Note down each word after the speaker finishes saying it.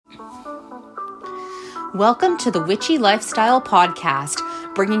Welcome to the Witchy Lifestyle Podcast,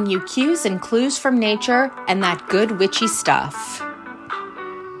 bringing you cues and clues from nature and that good witchy stuff.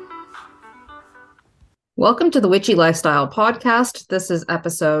 Welcome to the Witchy Lifestyle Podcast. This is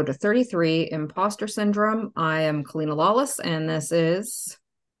episode 33, Imposter Syndrome. I am Kalina Lawless, and this is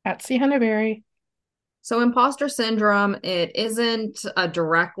Patsy Honeyberry. So imposter syndrome, it isn't a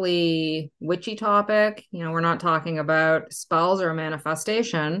directly witchy topic. We're not talking about spells or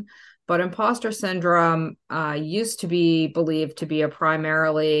manifestation, but imposter syndrome used to be believed to be a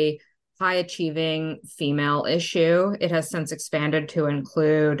primarily high-achieving female issue. It has since expanded to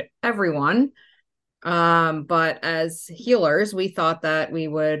include everyone. But as healers, we thought that we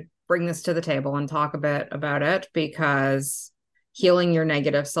would bring this to the table and talk a bit about it because healing your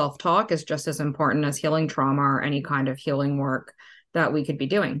negative self-talk is just as important as healing trauma or any kind of healing work that we could be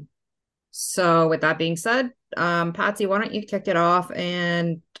doing. So with that being said, Patsy, why don't you kick it off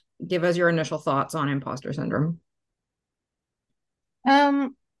and give us your initial thoughts on imposter syndrome?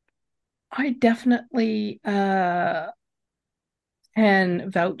 I definitely can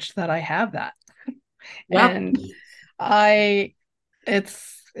vouch that I have that. Yep. And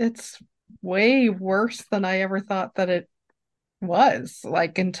it's way worse than I ever thought that it was.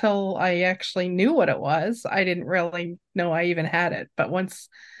 Like, until I actually knew what it was, I didn't really know I even had it. But once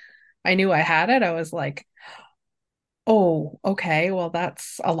I knew I had it, I was like, oh, okay, well,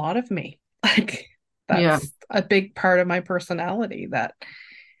 that's a lot of me. Like, Yeah. that's a big part of my personality that,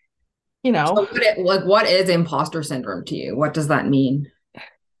 So what is imposter syndrome to you? What does that mean?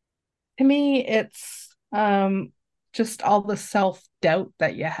 to me, it's just all the self-doubt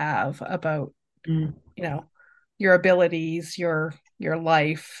that you have about, Mm. your abilities, your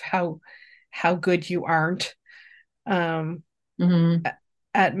life, how good you aren't Mm-hmm.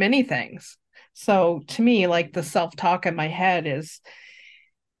 at many things. So to me, like, the self-talk in my head is,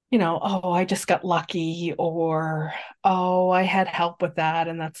 oh, I just got lucky, or oh, I had help with that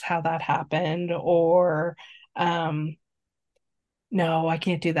and that's how that happened, or um no, I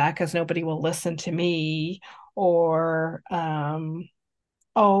can't do that because nobody will listen to me, or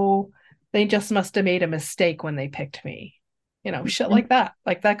oh, they just must have made a mistake when they picked me. Shit like that.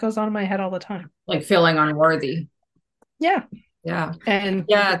 Like, that goes on in my head all the time. Like feeling unworthy. Yeah. Yeah. And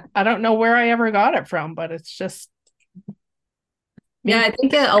Yeah. I don't know where I ever got it from, but it's just Yeah, me. I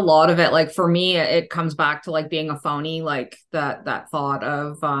think a lot of it, like for me, it comes back to like being a phony, like that thought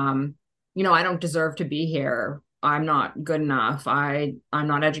of I don't deserve to be here. I'm not good enough. I'm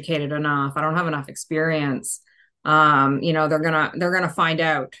not educated enough. I don't have enough experience. They're gonna find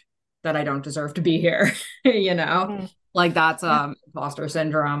out that I don't deserve to be here, you know? Mm, Like that's yeah. imposter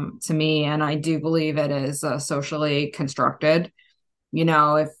syndrome to me, and I do believe it is socially constructed.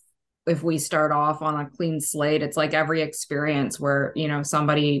 If we start off on a clean slate, it's like every experience where,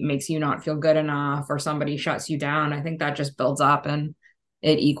 somebody makes you not feel good enough or somebody shuts you down. I think that just builds up and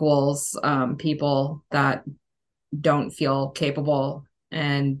it equals people that don't feel capable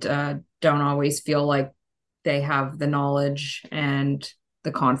and don't always feel like they have the knowledge and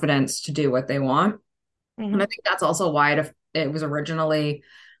the confidence to do what they want. And I Hmm. think that's also why it was originally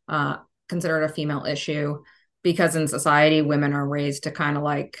uh, considered a female issue, because in society, women are raised to kind of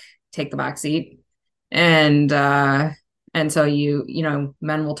like take the back seat. And so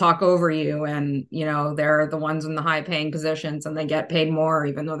men will talk over you, and they're the ones in the high paying positions and they get paid more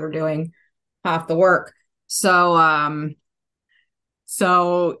even though they're doing half the work. So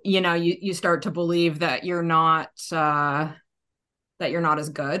you start to believe that you're not as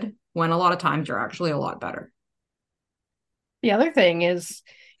good, when a lot of times you're actually a lot better. The other thing is,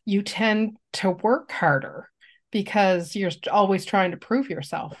 you tend to work harder because you're always trying to prove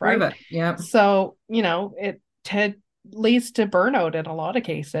yourself, Prove right? it. Yeah. So, leads to burnout in a lot of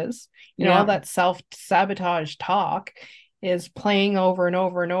cases. All Yeah. that self-sabotage talk is playing over and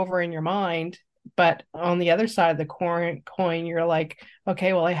over and over in your mind. But on the other side of the coin, you're like,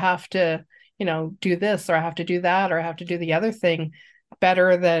 okay, well, I have to, do this, or I have to do that, or I have to do the other thing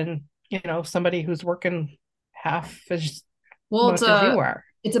better than, somebody who's working half as Well, much as you are.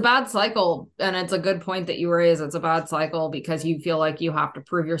 it's a bad cycle, and it's a good point that you raise. It's a bad cycle because you feel like you have to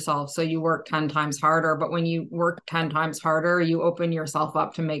prove yourself, so you work 10 times harder. But when you work 10 times harder, you open yourself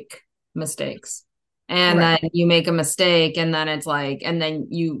up to make mistakes. And then Right. you make a mistake, and then it's like, and then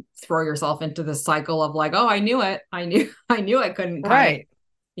you throw yourself into the cycle of like, oh, I knew it. I knew I couldn't cut it, Right.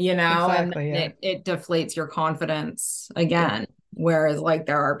 and Exactly. then Yeah. it deflates your confidence again. Whereas like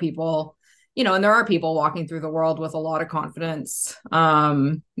there are people, and there are people walking through the world with a lot of confidence.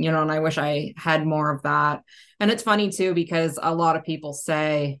 And I wish I had more of that. And it's funny too, because a lot of people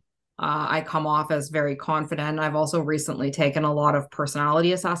say I come off as very confident. I've also recently taken a lot of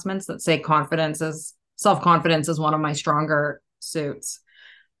personality assessments that say confidence is self-confidence is one of my stronger suits.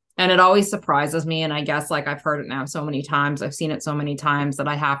 And it always surprises me. And I guess like I've heard it now so many times, I've seen it so many times that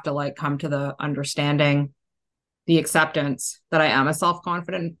I have to like come to the understanding, the acceptance that I am a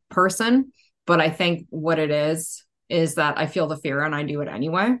self-confident person. But I think what it is that I feel the fear and I do it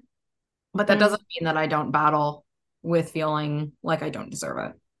anyway. But that doesn't mean that I don't battle with feeling like I don't deserve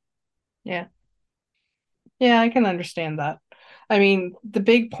it. Yeah. Yeah, I can understand that. I mean, the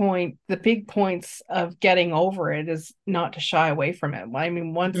big points of getting over it is not to shy away from it. I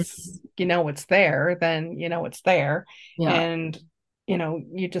mean, once you know it's there, then you know it's there. Yeah. And,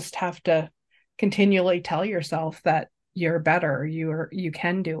 you just have to continually tell yourself that you're better, you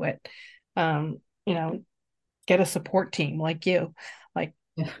can do it. You know, get a support team like you. Like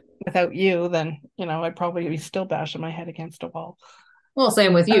Yeah. without you, then, I'd probably be still bashing my head against a wall. Well,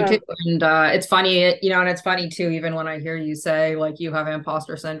 same with you too. Um, And it's funny, and it's funny too, even when I hear you say like you have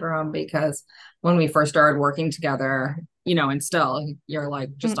imposter syndrome, because when we first started working together, and still you're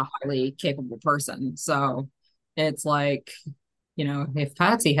like just a highly capable person. So it's like, if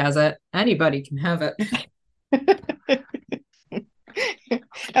Patsy has it, anybody can have it.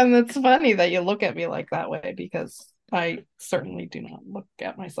 And it's funny that you look at me like that way because I certainly do not look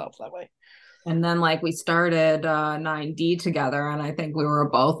at myself that way. And then like we started 9D together, and I think we were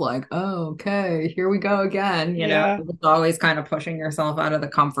both like, oh, okay, here we go again. Yeah. It's always kind of pushing yourself out of the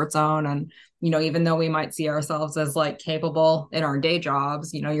comfort zone. And, even though we might see ourselves as like capable in our day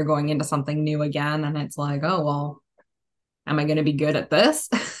jobs, you're going into something new again. And it's like, oh, well, am I going to be good at this?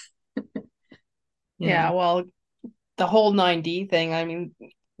 Yeah. Well, the whole 9D thing, I mean,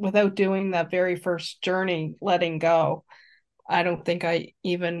 without doing that very first journey, letting go, I don't think I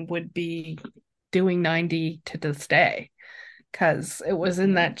even would be doing 9D to this day, because it was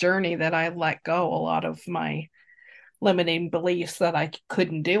in that journey that I let go a lot of my limiting beliefs that I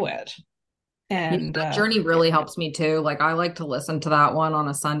couldn't do it. And That journey really helps me too. Like I like to listen to that one on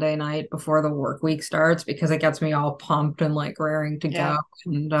a Sunday night before the work week starts because it gets me all pumped and like raring to yeah,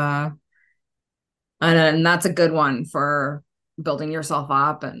 go. And that's a good one for building yourself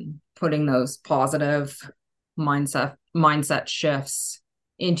up and putting those positive mindset shifts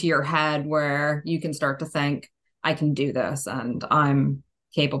into your head where you can start to think, I can do this and I'm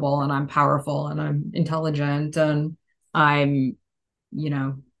capable and I'm powerful and I'm intelligent and I'm, you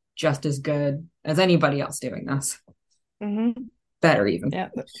know, just as good as anybody else doing this. mm-hmm. Better even. Yeah.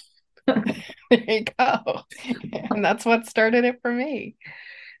 There you go. And that's what started it for me.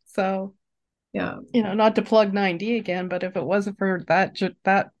 So, Yeah. not to plug 9D again, but if it wasn't for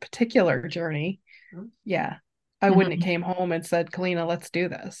that particular journey, yeah, I wouldn't have came home and said, Kalina, let's do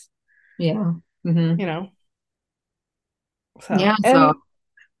this. Yeah. Mm-hmm. You know. So, Yeah. So and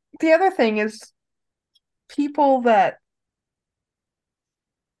the other thing is people that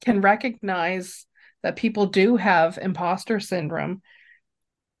can recognize that people do have imposter syndrome,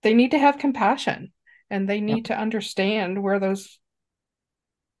 they need to have compassion and they yeah. need to understand where the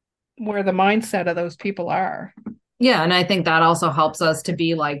mindset of those people are. Yeah. And I think that also helps us to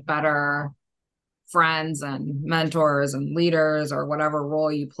be like better friends and mentors and leaders or whatever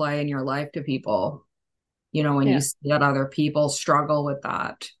role you play in your life to people, when you Yeah. see that other people struggle with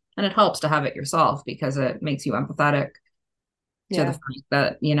that. And it helps to have it yourself because it makes you empathetic to the Yeah. fact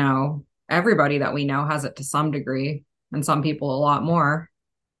that, everybody that we know has it to some degree and some people a lot more.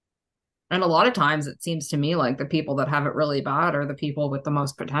 And a lot of times it seems to me like the people that have it really bad are the people with the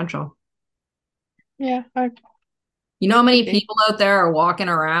most potential. Yeah. You know how Could many be. people out there are walking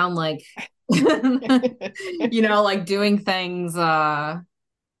around like, like doing things,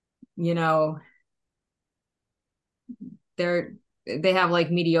 you know, they're they have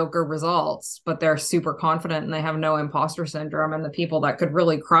like mediocre results, but they're super confident and they have no imposter syndrome. And the people that could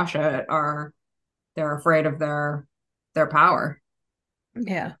really crush it they're afraid of their power.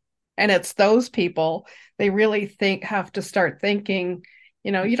 Yeah. And it's those people, they really have to start thinking,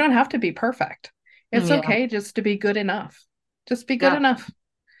 you don't have to be perfect. It's Yeah. okay just to be good enough. Just be good Yeah. enough.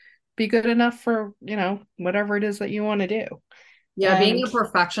 Be good enough for, whatever it is that you want to do. Yeah. Being And a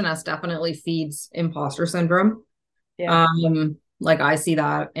perfectionist definitely feeds imposter syndrome. yeah. Like I see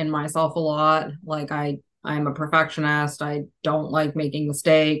that in myself a lot. Like I'm a perfectionist. I don't like making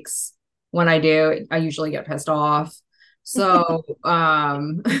mistakes. When I do, I usually get pissed off. So,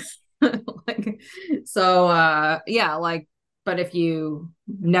 like, yeah, like, but if you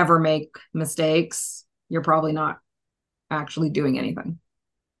never make mistakes, you're probably not actually doing anything.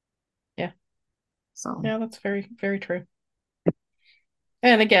 Yeah. So, Yeah, that's very, very true.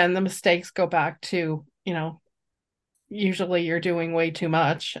 And again, the mistakes go back to, usually you're doing way too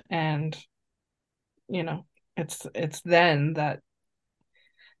much and, it's then that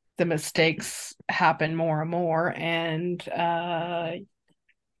the mistakes happen more and more, and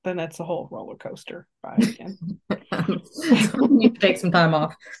then it's a whole roller coaster ride again. So you need to take some time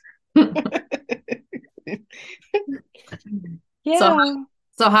off. So Yeah.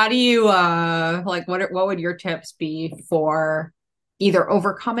 so how do you like what would your tips be for either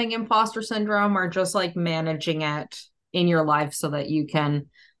overcoming imposter syndrome or just like managing it in your life so that you can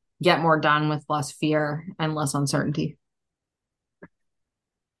get more done with less fear and less uncertainty?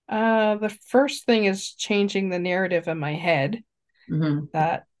 The first thing is changing the narrative in my head Mm-hmm.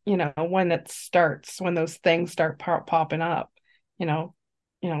 that, when those things start popping up, you know,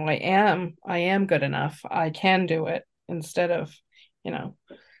 I am good enough. I can do it, instead of, you know,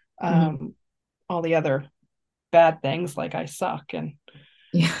 Mm-hmm. all the other bad things like I suck and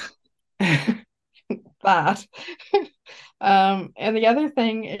Yeah. that. And the other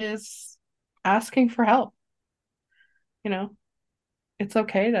thing is asking for help. You know, it's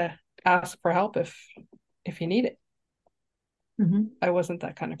okay to ask for help if you need it. Mm-hmm. I wasn't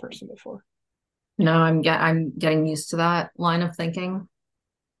that kind of person before. No, I'm getting used to that line of thinking.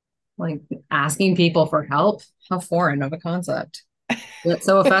 Like asking people for help, how foreign of a concept. Yet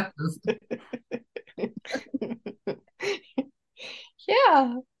so effective.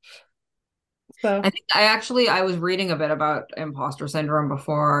 Yeah. So, I think I was reading a bit about imposter syndrome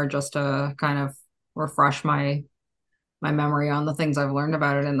before just to kind of refresh my memory on the things I've learned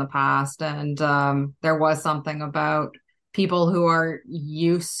about it in the past. And there was something about people who are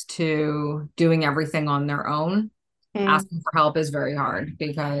used to doing everything on their own. Asking for help is very hard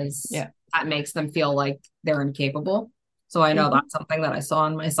because yeah. that makes them feel like they're incapable. So I know Mm-hmm. that's something that I saw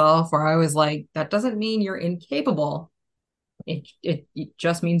in myself where I was like, that doesn't mean you're incapable. It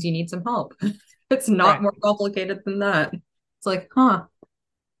just means you need some help. It's not Right. more complicated than that. It's like, huh,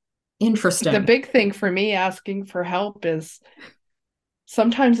 The interesting. big thing for me asking for help is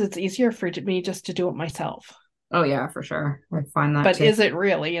sometimes it's easier for me just to do it myself. Oh yeah, for sure. I find that But too. is it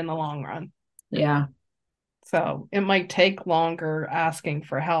really in the long run? Yeah. So it might take longer asking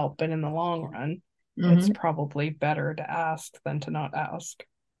for help, but in the long run, it's Hmm. probably better to ask than to not ask.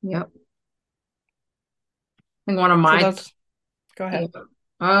 Yep. I think one of So my that's, go yeah, ahead.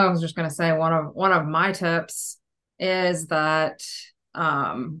 I was just gonna say one of my tips is that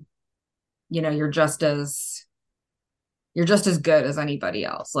um, you're just as good as anybody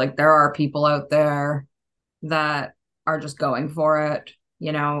else. Like there are people out there that are just going for it,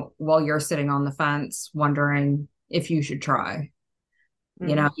 while you're sitting on the fence wondering if you should try.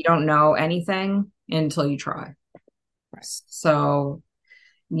 Mm, You don't know anything until you try. right. So,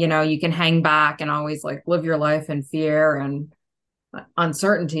 you can hang back and always like live your life in fear and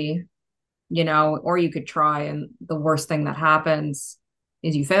uncertainty, or you could try. And the worst thing that happens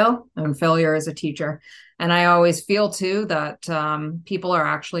is you fail, and failure is a teacher. And I always feel too that people are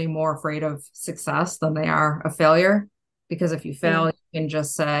actually more afraid of success than they are of failure. Because if you fail, Mm, you can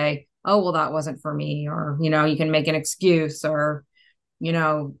just say, oh, well, that wasn't for me. Or, you can make an excuse or, you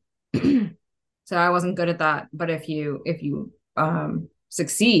know, so I wasn't good at that. But if you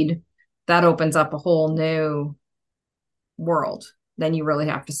succeed, that opens up a whole new world. Then you really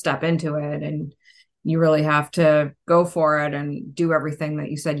have to step into it and you really have to go for it and do everything that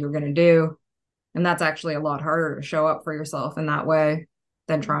you said you're going to do. And that's actually a lot harder to show up for yourself in that way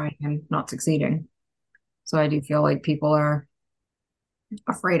than trying and not succeeding. So I do feel like people are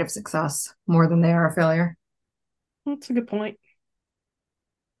afraid of success more than they are of failure. that's a good point.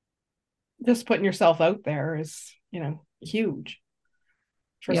 Just putting yourself out there is, huge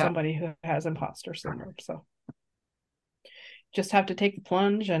for Yeah. somebody who has imposter syndrome. So just have to take the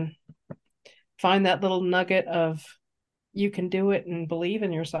plunge and find that little nugget of you can do it and believe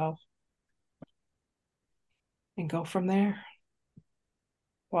in yourself and go from there.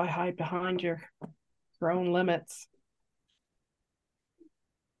 Why hide behind your own limits?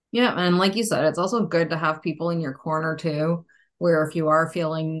 Yeah. And like you said, it's also good to have people in your corner too, where if you are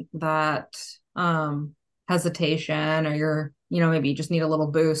feeling that hesitation or maybe you just need a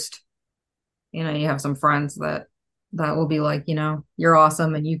little boost, you have some friends that will be like, you're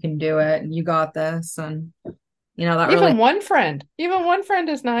awesome and you can do it and you got this. And, that really Even one friend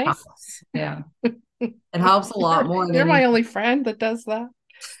is nice. helps. Yeah. It helps a lot more You're than you my only friend that does that.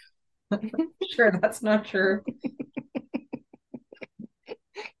 sure that's not true.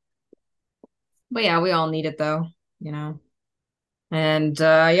 But yeah, we all need it though, you know. And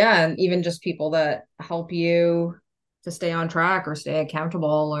yeah, and even just people that help you to stay on track or stay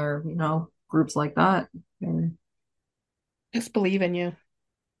accountable or, groups like that. And Just believe in you.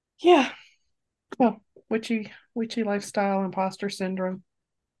 Yeah. Well, witchy lifestyle, imposter syndrome.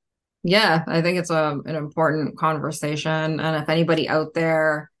 yeah, I think it's an important conversation. And if anybody out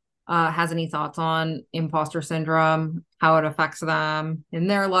there has any thoughts on imposter syndrome, how it affects them in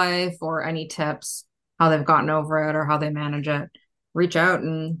their life, or any tips, how they've gotten over it or how they manage it, reach out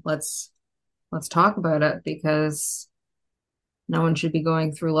and let's talk about it, because no one should be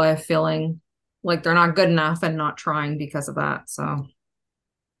going through life feeling like they're not good enough and not trying because of that. So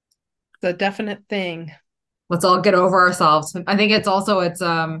The definite thing. let's all get over ourselves. I think it's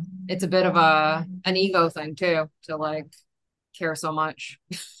a bit of an ego thing too, to like care so much.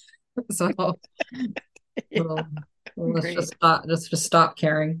 So Yeah, we'll, let's great. just stop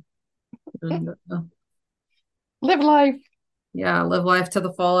caring. And, Live life. yeah, live life to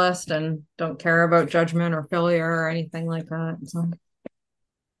the fullest and don't care about judgment or failure or anything like that.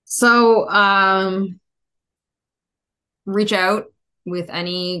 So reach out with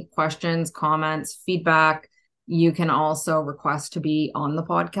any questions, comments, feedback. You can also request to be on the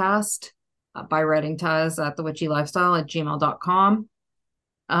podcast by writing to us at thewitchylifestyle@gmail.com.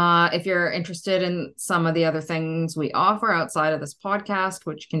 If you're interested in some of the other things we offer outside of this podcast,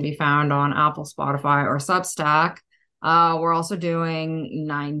 which can be found on Apple, Spotify, or Substack, we're also doing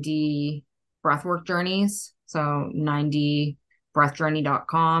 90 breathwork journeys. So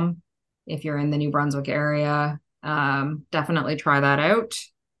 90breathjourney.com. If you're in the New Brunswick area, definitely try that out.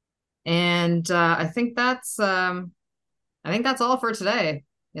 And I think that's all for today.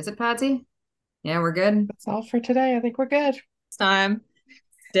 Is it, Patsy? Yeah, we're good. That's all for today. I think we're good. It's time.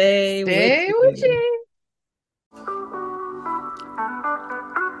 Stay Stay witchy. witchy.